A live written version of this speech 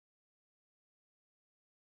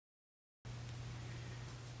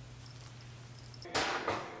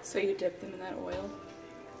So you dip them in that oil?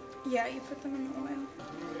 Yeah, you put them in the oil.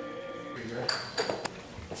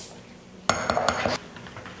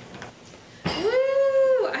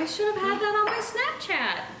 Woo! I should have had that on my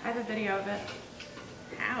Snapchat. I have a video of it.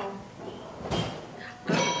 How?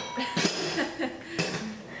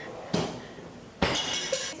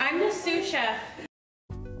 I'm the sous chef.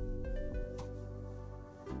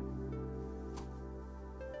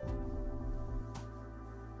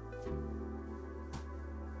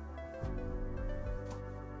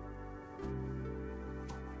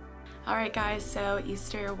 Alright guys, so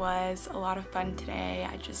Easter was a lot of fun today.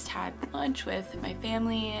 I just had lunch with my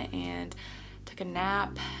family and took a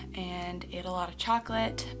nap and ate a lot of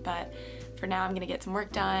chocolate, but for now I'm gonna get some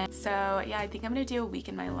work done. So yeah, I think I'm gonna do a week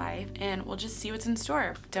in my life and we'll just see what's in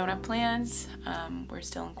store. Don't have plans, we're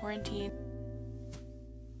still in quarantine.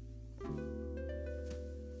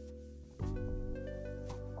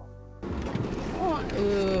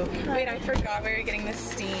 Ooh, wait, I forgot we were getting this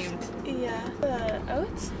steamed. Yeah. The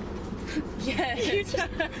oats? Yes.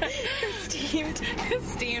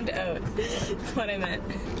 steamed oats. That's what I meant.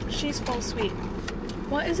 She's full sweet.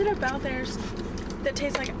 What is it about theirs that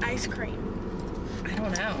tastes like ice cream? I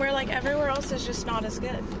don't know. Where like everywhere else is just not as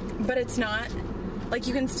good. But it's not, like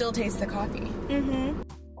you can still taste the coffee. Mm-hmm.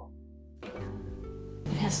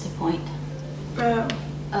 It has to point. Oh.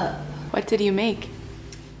 Up. What did you make?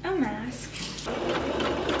 A mask.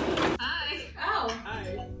 Hi. Oh.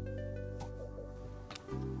 Hi.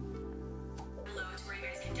 Hello, it's where you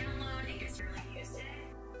guys can download and get really used to it.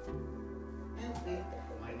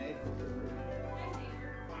 My neighbor.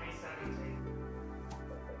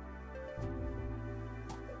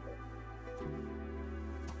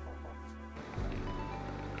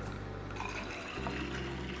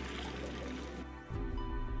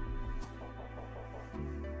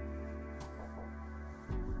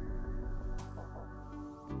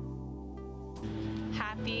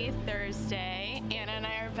 Happy Thursday. Anna and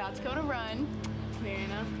I are about to go on a run. Very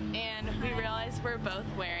enough. And we realized we're both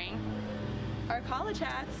wearing our college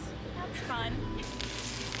hats. That's fun.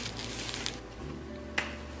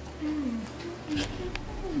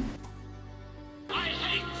 I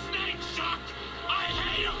hate snakes, Chuck! I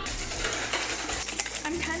hate them!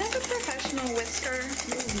 I'm kind of a professional whisker.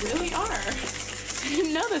 You really are. I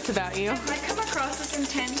didn't know this about you. I come across as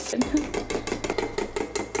intense.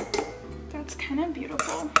 That's kind of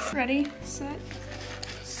beautiful. Ready, set,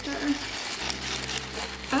 stir.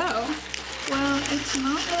 Oh, well, it's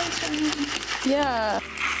not really stirring. Yeah.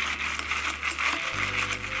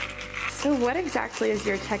 So what exactly is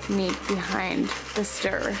your technique behind the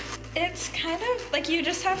stir? It's kind of like you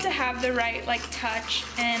just have to have the right like touch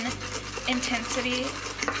and intensity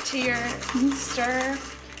to your stir.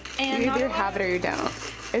 And You either have it or you don't,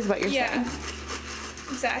 is what you're yeah, saying.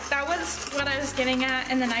 exact. That was what I was getting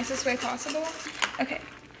at in the nicest way possible. Okay,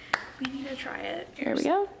 we need to try it. Here we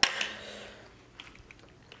go.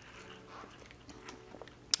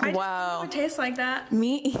 I Wow. didn't know it would taste like that.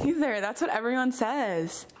 Me either. That's what everyone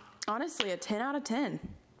says. Honestly, a 10 out of 10.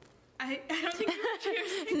 I don't think you were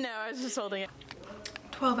choosing. No, I was just holding it.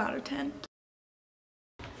 12 out of 10.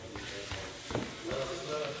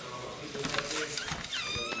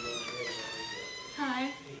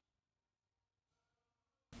 Hi.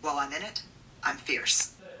 While I'm in it, I'm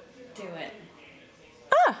fierce. Do it.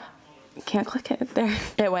 Ah! Can't click it. There.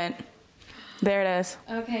 It went. There it is.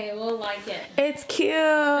 Okay, we'll like it. It's cute.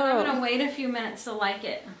 I'm gonna wait a few minutes to like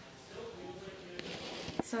it.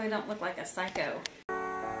 So I don't look like a psycho.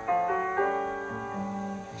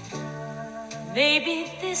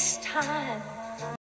 Maybe this time